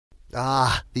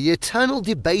The eternal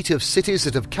debate of cities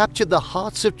that have captured the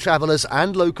hearts of travellers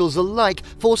and locals alike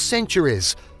for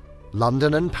centuries.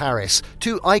 London and Paris,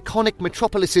 two iconic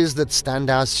metropolises that stand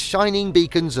as shining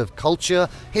beacons of culture,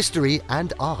 history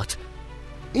and art.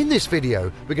 In this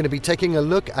video, we're going to be taking a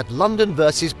look at London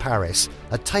versus Paris,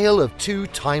 a tale of two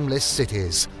timeless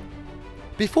cities.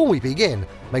 Before we begin,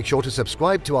 make sure to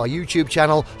subscribe to our YouTube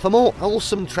channel for more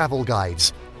awesome travel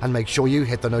guides, and make sure you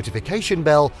hit the notification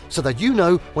bell so that you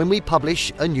know when we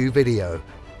publish a new video.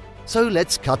 So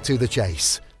let's cut to the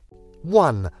chase.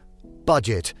 1.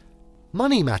 Budget.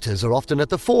 Money matters are often at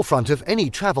the forefront of any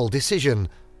travel decision.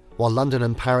 While London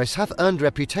and Paris have earned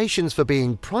reputations for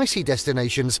being pricey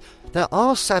destinations, there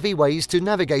are savvy ways to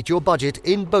navigate your budget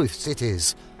in both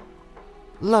cities.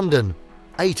 London,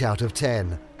 8 out of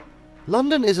 10.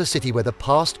 London is a city where the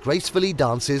past gracefully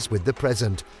dances with the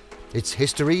present. Its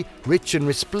history, rich and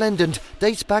resplendent,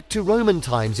 dates back to Roman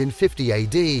times in 50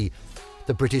 AD.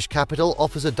 The British capital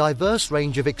offers a diverse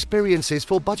range of experiences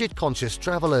for budget-conscious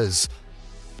travellers.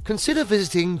 Consider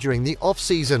visiting during the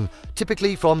off-season,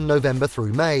 typically from November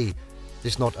through May.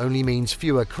 This not only means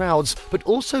fewer crowds, but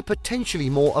also potentially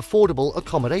more affordable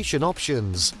accommodation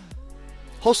options.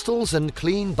 Hostels and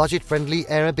clean, budget-friendly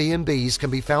Airbnbs can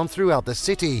be found throughout the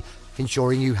city,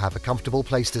 ensuring you have a comfortable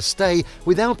place to stay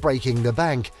without breaking the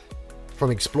bank. From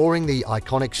exploring the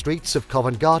iconic streets of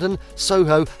Covent Garden,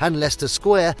 Soho and Leicester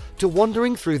Square to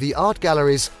wandering through the art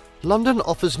galleries, London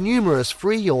offers numerous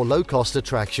free or low-cost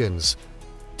attractions.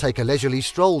 Take a leisurely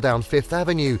stroll down Fifth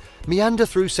Avenue, meander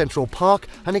through Central Park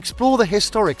and explore the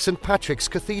historic St Patrick's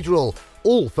Cathedral,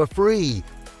 all for free.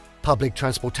 Public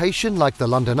transportation like the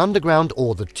London Underground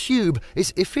or the Tube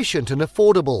is efficient and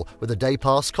affordable, with a day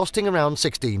pass costing around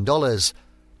 $16.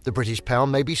 The British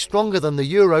pound may be stronger than the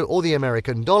euro or the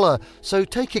American dollar, so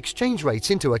take exchange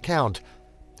rates into account.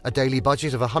 A daily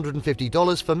budget of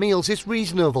 $150 for meals is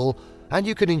reasonable, and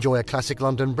you can enjoy a classic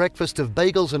London breakfast of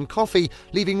bagels and coffee,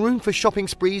 leaving room for shopping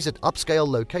sprees at upscale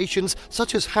locations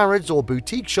such as Harrods or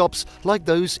boutique shops like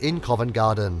those in Covent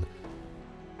Garden.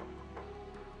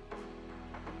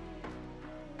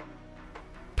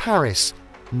 Paris,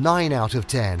 9 out of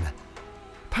 10.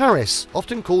 Paris,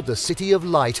 often called the City of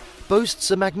Light,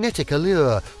 boasts a magnetic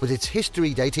allure, with its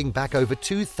history dating back over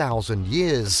 2,000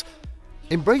 years.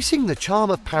 Embracing the charm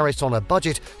of Paris on a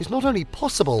budget is not only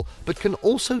possible, but can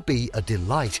also be a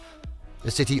delight.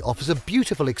 The city offers a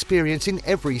beautiful experience in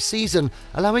every season,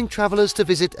 allowing travellers to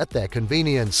visit at their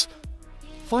convenience.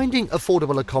 Finding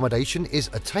affordable accommodation is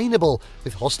attainable,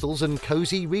 with hostels and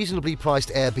cosy, reasonably priced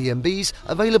Airbnbs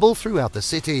available throughout the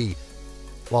city.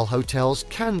 While hotels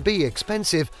can be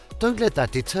expensive, don't let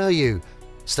that deter you.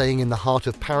 Staying in the heart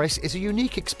of Paris is a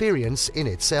unique experience in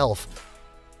itself.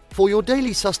 For your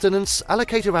daily sustenance,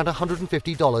 allocate around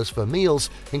 $150 for meals,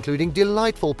 including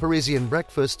delightful Parisian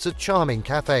breakfasts at charming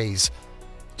cafes.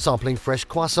 Sampling fresh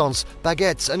croissants,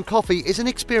 baguettes and coffee is an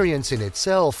experience in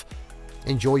itself.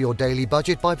 Enjoy your daily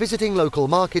budget by visiting local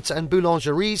markets and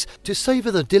boulangeries to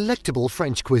savour the delectable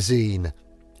French cuisine.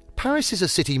 Paris is a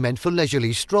city meant for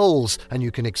leisurely strolls, and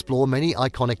you can explore many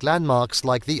iconic landmarks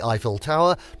like the Eiffel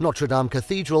Tower, Notre Dame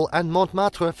Cathedral and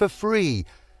Montmartre for free.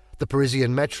 The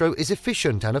Parisian metro is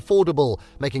efficient and affordable,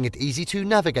 making it easy to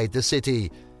navigate the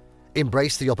city.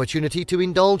 Embrace the opportunity to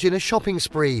indulge in a shopping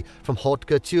spree, from haute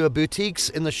couture boutiques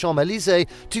in the Champs-Élysées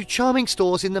to charming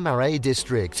stores in the Marais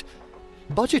district.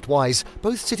 Budget-wise,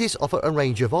 both cities offer a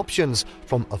range of options,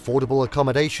 from affordable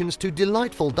accommodations to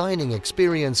delightful dining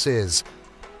experiences.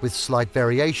 With slight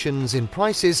variations in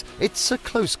prices, it's a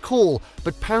close call,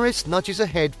 but Paris nudges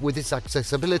ahead with its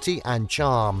accessibility and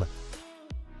charm.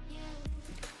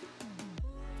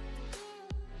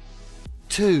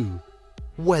 2.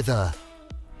 Weather.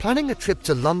 Planning a trip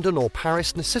to London or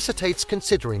Paris necessitates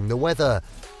considering the weather.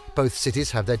 Both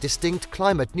cities have their distinct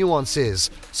climate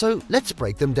nuances, so let's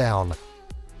break them down.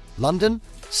 London,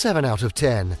 7 out of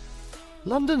 10.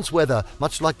 London's weather,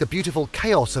 much like the beautiful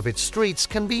chaos of its streets,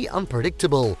 can be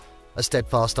unpredictable. A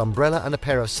steadfast umbrella and a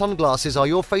pair of sunglasses are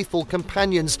your faithful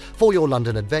companions for your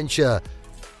London adventure.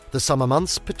 The summer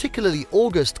months, particularly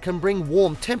August, can bring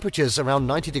warm temperatures around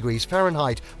 90 degrees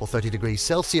Fahrenheit or 30 degrees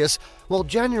Celsius, while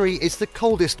January is the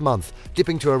coldest month,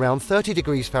 dipping to around 30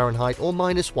 degrees Fahrenheit or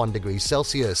 -1 degree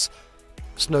Celsius.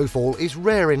 Snowfall is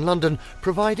rare in London,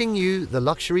 providing you the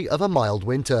luxury of a mild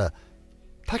winter.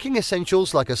 Packing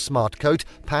essentials like a smart coat,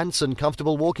 pants and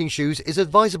comfortable walking shoes is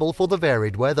advisable for the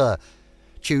varied weather.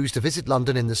 Choose to visit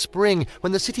London in the spring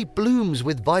when the city blooms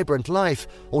with vibrant life,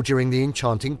 or during the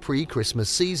enchanting pre-Christmas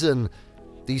season.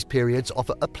 These periods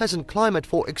offer a pleasant climate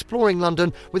for exploring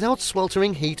London without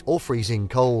sweltering heat or freezing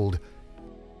cold.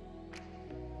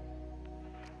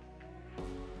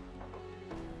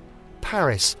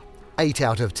 Paris, 8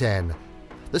 out of 10.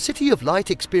 The City of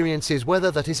Light experiences weather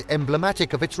that is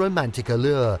emblematic of its romantic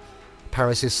allure.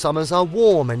 Paris's summers are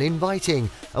warm and inviting,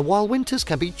 and while winters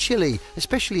can be chilly,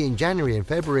 especially in January and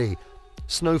February,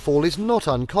 snowfall is not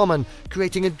uncommon,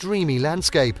 creating a dreamy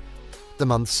landscape. The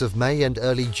months of May and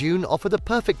early June offer the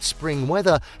perfect spring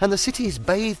weather, and the city is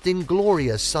bathed in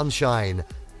glorious sunshine.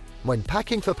 When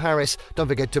packing for Paris, don't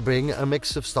forget to bring a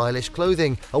mix of stylish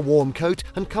clothing, a warm coat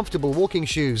and comfortable walking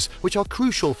shoes, which are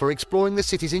crucial for exploring the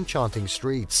city's enchanting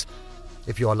streets.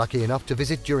 If you are lucky enough to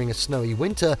visit during a snowy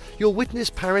winter, you'll witness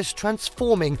Paris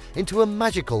transforming into a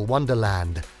magical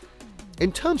wonderland.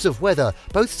 In terms of weather,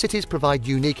 both cities provide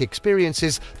unique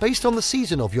experiences based on the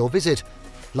season of your visit.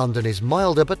 London is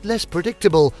milder but less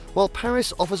predictable, while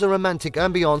Paris offers a romantic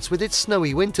ambience with its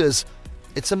snowy winters.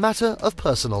 It's a matter of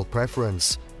personal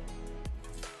preference.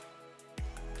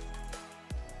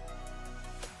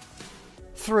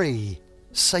 3.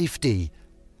 Safety.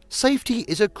 Safety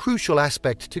is a crucial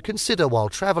aspect to consider while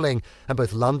travelling, and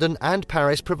both London and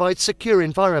Paris provide secure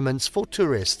environments for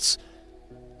tourists.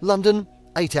 London,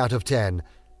 8 out of 10.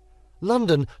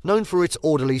 London, known for its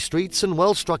orderly streets and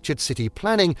well-structured city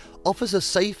planning, offers a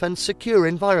safe and secure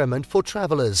environment for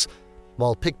travellers.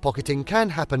 While pickpocketing can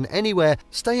happen anywhere,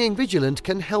 staying vigilant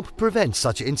can help prevent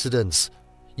such incidents.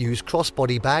 Use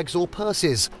crossbody bags or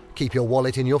purses. Keep your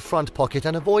wallet in your front pocket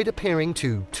and avoid appearing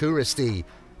too touristy.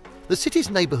 The city's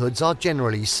neighbourhoods are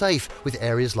generally safe, with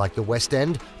areas like the West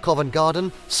End, Covent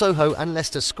Garden, Soho and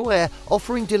Leicester Square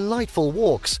offering delightful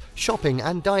walks, shopping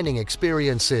and dining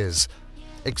experiences.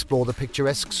 Explore the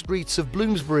picturesque streets of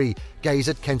Bloomsbury, gaze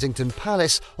at Kensington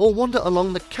Palace or wander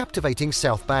along the captivating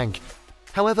South Bank.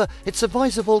 However, it's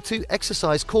advisable to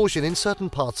exercise caution in certain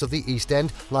parts of the East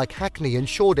End like Hackney and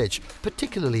Shoreditch,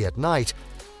 particularly at night.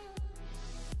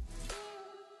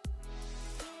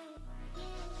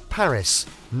 Paris,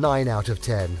 9 out of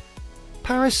 10.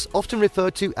 Paris, often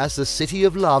referred to as the City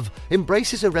of Love,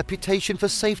 embraces a reputation for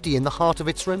safety in the heart of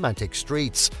its romantic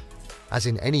streets. As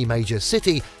in any major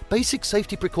city, basic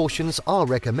safety precautions are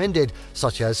recommended,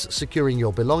 such as securing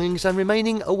your belongings and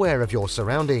remaining aware of your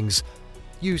surroundings.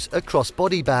 Use a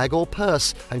crossbody bag or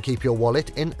purse and keep your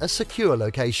wallet in a secure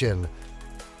location.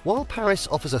 While Paris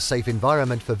offers a safe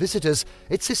environment for visitors,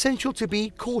 it's essential to be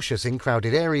cautious in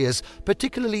crowded areas,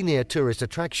 particularly near tourist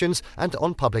attractions and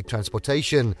on public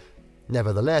transportation.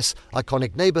 Nevertheless,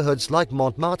 iconic neighbourhoods like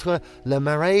Montmartre, Le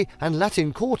Marais and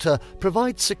Latin Quarter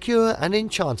provide secure and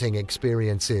enchanting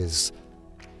experiences.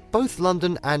 Both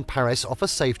London and Paris offer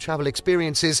safe travel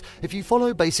experiences if you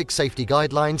follow basic safety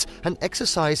guidelines and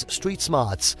exercise street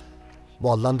smarts.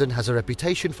 While London has a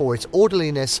reputation for its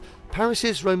orderliness,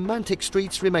 Paris's romantic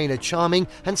streets remain a charming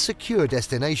and secure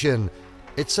destination.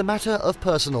 It's a matter of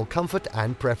personal comfort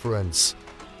and preference.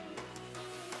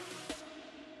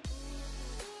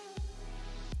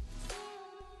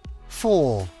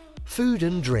 4. Food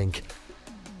and drink.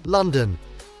 London,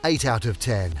 8 out of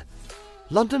 10.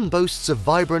 London boasts a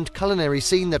vibrant culinary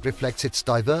scene that reflects its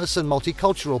diverse and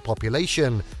multicultural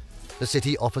population. The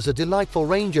city offers a delightful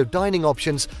range of dining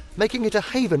options, making it a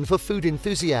haven for food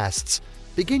enthusiasts.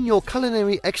 Begin your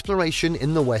culinary exploration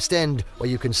in the West End, where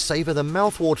you can savour the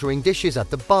mouth-watering dishes at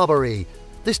the Barbary.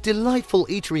 This delightful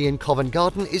eatery in Covent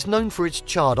Garden is known for its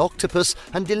charred octopus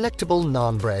and delectable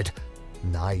naan bread.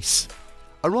 Nice.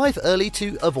 Arrive early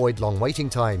to avoid long waiting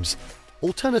times.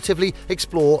 Alternatively,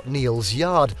 explore Neal's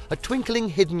Yard, a twinkling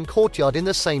hidden courtyard in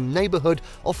the same neighbourhood,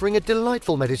 offering a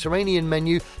delightful Mediterranean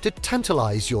menu to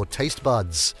tantalise your taste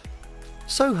buds.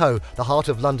 Soho, the heart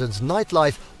of London's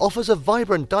nightlife, offers a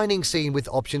vibrant dining scene with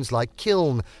options like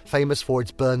Kiln, famous for its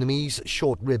Burmese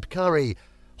short rib curry.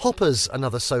 Hoppers,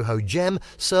 another Soho gem,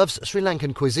 serves Sri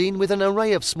Lankan cuisine with an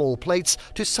array of small plates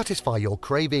to satisfy your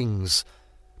cravings.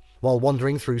 While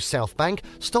wandering through South Bank,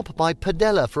 stop by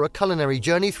Padella for a culinary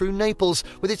journey through Naples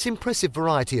with its impressive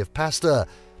variety of pasta.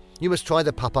 You must try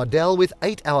the pappardelle with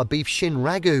 8-hour beef shin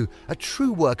ragu, a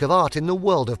true work of art in the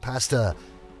world of pasta.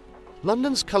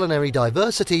 London's culinary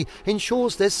diversity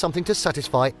ensures there's something to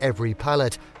satisfy every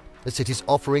palate. The city's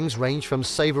offerings range from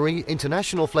savoury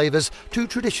international flavours to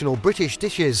traditional British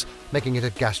dishes, making it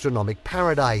a gastronomic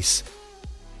paradise.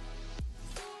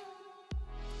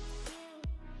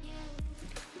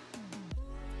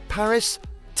 Paris,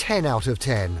 10 out of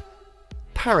 10.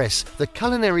 Paris, the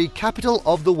culinary capital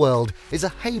of the world, is a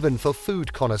haven for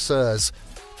food connoisseurs.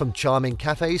 From charming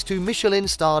cafes to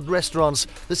Michelin-starred restaurants,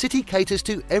 the city caters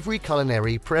to every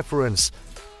culinary preference.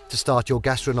 To start your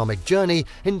gastronomic journey,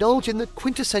 indulge in the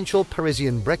quintessential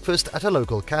Parisian breakfast at a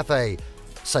local cafe.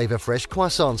 Savour fresh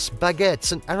croissants,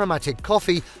 baguettes and aromatic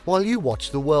coffee while you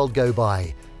watch the world go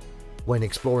by. When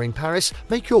exploring Paris,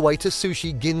 make your way to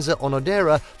Sushi Ginza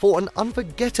Onodera for an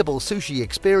unforgettable sushi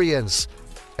experience.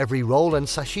 Every roll and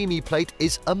sashimi plate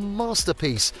is a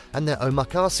masterpiece, and their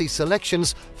omakase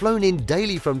selections, flown in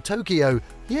daily from Tokyo,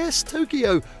 yes,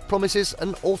 Tokyo, promises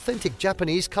an authentic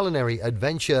Japanese culinary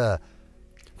adventure.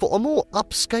 For a more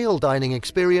upscale dining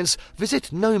experience,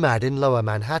 visit Nomad in Lower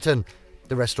Manhattan.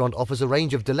 The restaurant offers a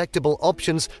range of delectable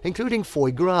options, including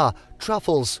foie gras,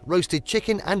 truffles, roasted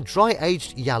chicken, and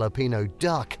dry-aged jalapeno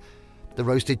duck. The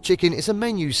roasted chicken is a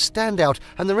menu standout,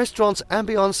 and the restaurant's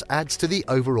ambience adds to the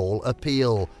overall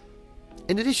appeal.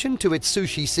 In addition to its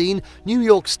sushi scene, New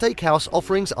York steakhouse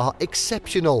offerings are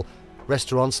exceptional.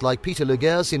 Restaurants like Peter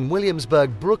Luger's in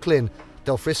Williamsburg, Brooklyn,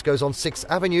 Del Frisco's on 6th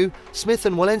Avenue, Smith &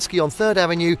 Wollensky on 3rd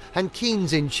Avenue, and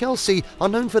Keen's in Chelsea are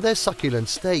known for their succulent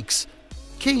steaks.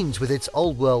 Keen's, with its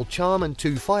old-world charm and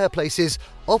 2 fireplaces,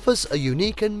 offers a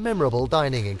unique and memorable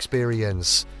dining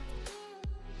experience.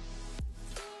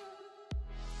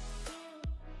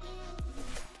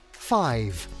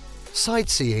 (5)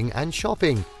 Sightseeing and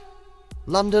shopping.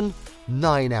 London,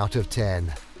 9 out of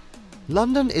 10.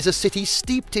 London is a city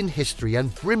steeped in history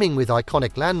and brimming with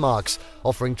iconic landmarks,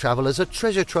 offering travellers a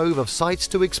treasure trove of sights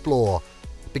to explore.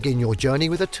 Begin your journey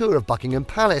with a tour of Buckingham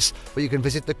Palace, where you can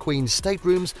visit the Queen's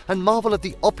staterooms and marvel at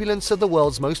the opulence of the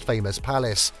world's most famous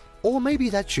palace. Or maybe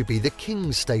that should be the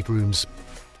King's staterooms.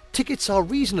 Tickets are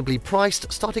reasonably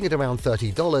priced, starting at around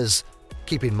 $30.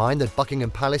 Keep in mind that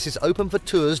Buckingham Palace is open for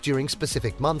tours during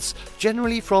specific months,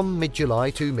 generally from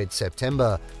mid-July to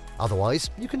mid-September. Otherwise,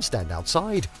 you can stand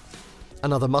outside.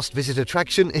 Another must-visit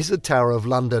attraction is the Tower of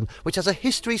London, which has a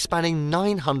history spanning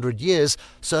 900 years,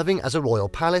 serving as a royal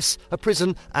palace, a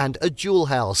prison, and a jewel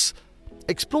house.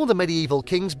 Explore the medieval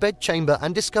King's Bedchamber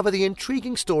and discover the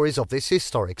intriguing stories of this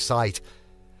historic site.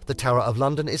 The Tower of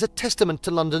London is a testament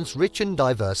to London's rich and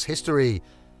diverse history.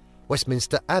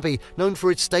 Westminster Abbey, known for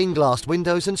its stained-glass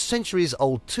windows and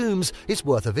centuries-old tombs, is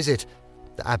worth a visit.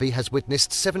 The Abbey has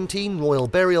witnessed 17 royal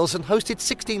burials and hosted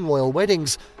 16 royal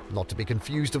weddings, not to be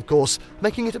confused, of course,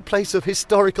 making it a place of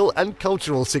historical and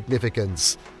cultural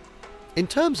significance. In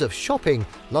terms of shopping,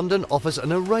 London offers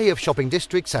an array of shopping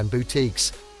districts and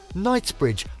boutiques.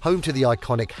 Knightsbridge, home to the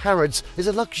iconic Harrods, is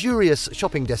a luxurious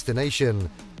shopping destination.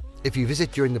 If you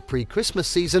visit during the pre-Christmas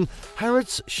season,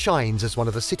 Harrods shines as one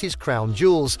of the city's crown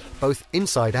jewels, both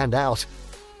inside and out.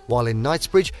 While in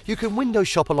Knightsbridge, you can window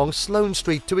shop along Sloane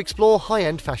Street to explore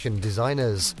high-end fashion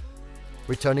designers.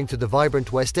 Returning to the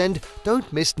vibrant West End,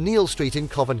 don't miss Neal Street in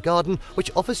Covent Garden,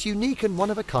 which offers unique and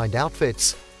one-of-a-kind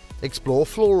outfits. Explore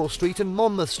Floral Street and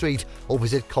Monmouth Street, or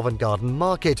visit Covent Garden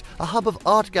Market, a hub of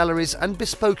art galleries and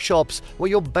bespoke shops where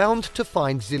you're bound to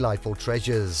find delightful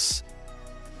treasures.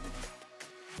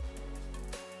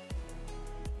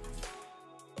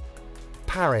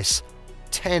 Paris,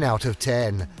 10 out of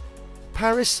 10.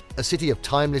 Paris, a city of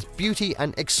timeless beauty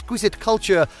and exquisite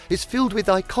culture, is filled with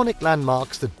iconic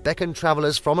landmarks that beckon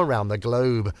travellers from around the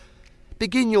globe.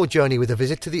 Begin your journey with a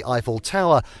visit to the Eiffel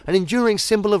Tower, an enduring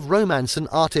symbol of romance and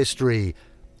artistry.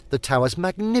 The tower's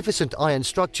magnificent iron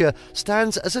structure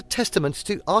stands as a testament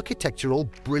to architectural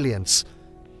brilliance.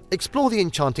 Explore the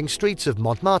enchanting streets of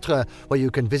Montmartre, where you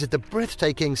can visit the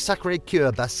breathtaking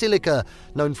Sacré-Cœur Basilica,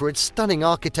 known for its stunning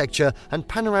architecture and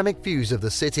panoramic views of the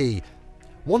city.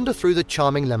 Wander through the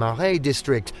charming Le Marais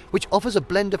district, which offers a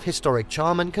blend of historic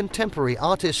charm and contemporary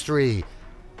artistry.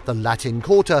 The Latin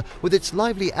Quarter, with its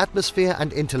lively atmosphere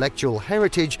and intellectual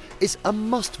heritage, is a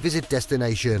must-visit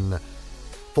destination.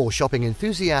 For shopping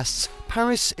enthusiasts,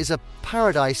 Paris is a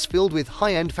paradise filled with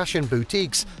high-end fashion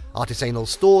boutiques, artisanal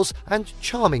stores, and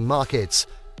charming markets.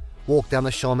 Walk down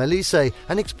the Champs-Élysées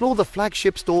and explore the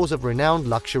flagship stores of renowned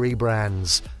luxury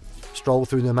brands. Stroll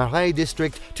through the Marais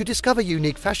district to discover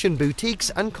unique fashion boutiques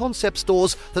and concept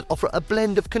stores that offer a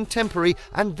blend of contemporary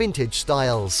and vintage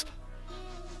styles.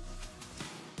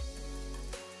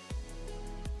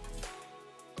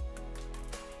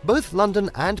 Both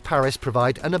London and Paris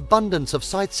provide an abundance of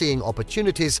sightseeing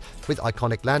opportunities with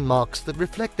iconic landmarks that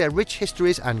reflect their rich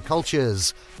histories and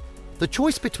cultures. The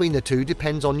choice between the two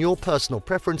depends on your personal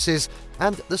preferences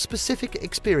and the specific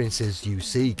experiences you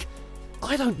seek.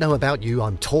 I don't know about you,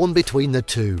 I'm torn between the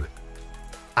two.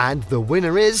 And the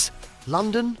winner is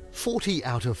London, 40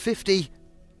 out of 50,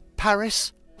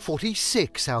 Paris,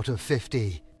 46 out of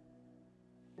 50.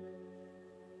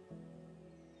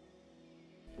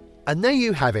 And there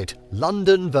you have it,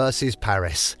 London versus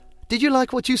Paris. Did you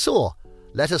like what you saw?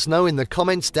 Let us know in the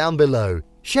comments down below.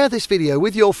 Share this video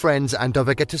with your friends and don't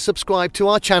forget to subscribe to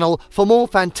our channel for more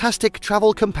fantastic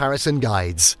travel comparison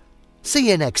guides. See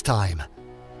you next time.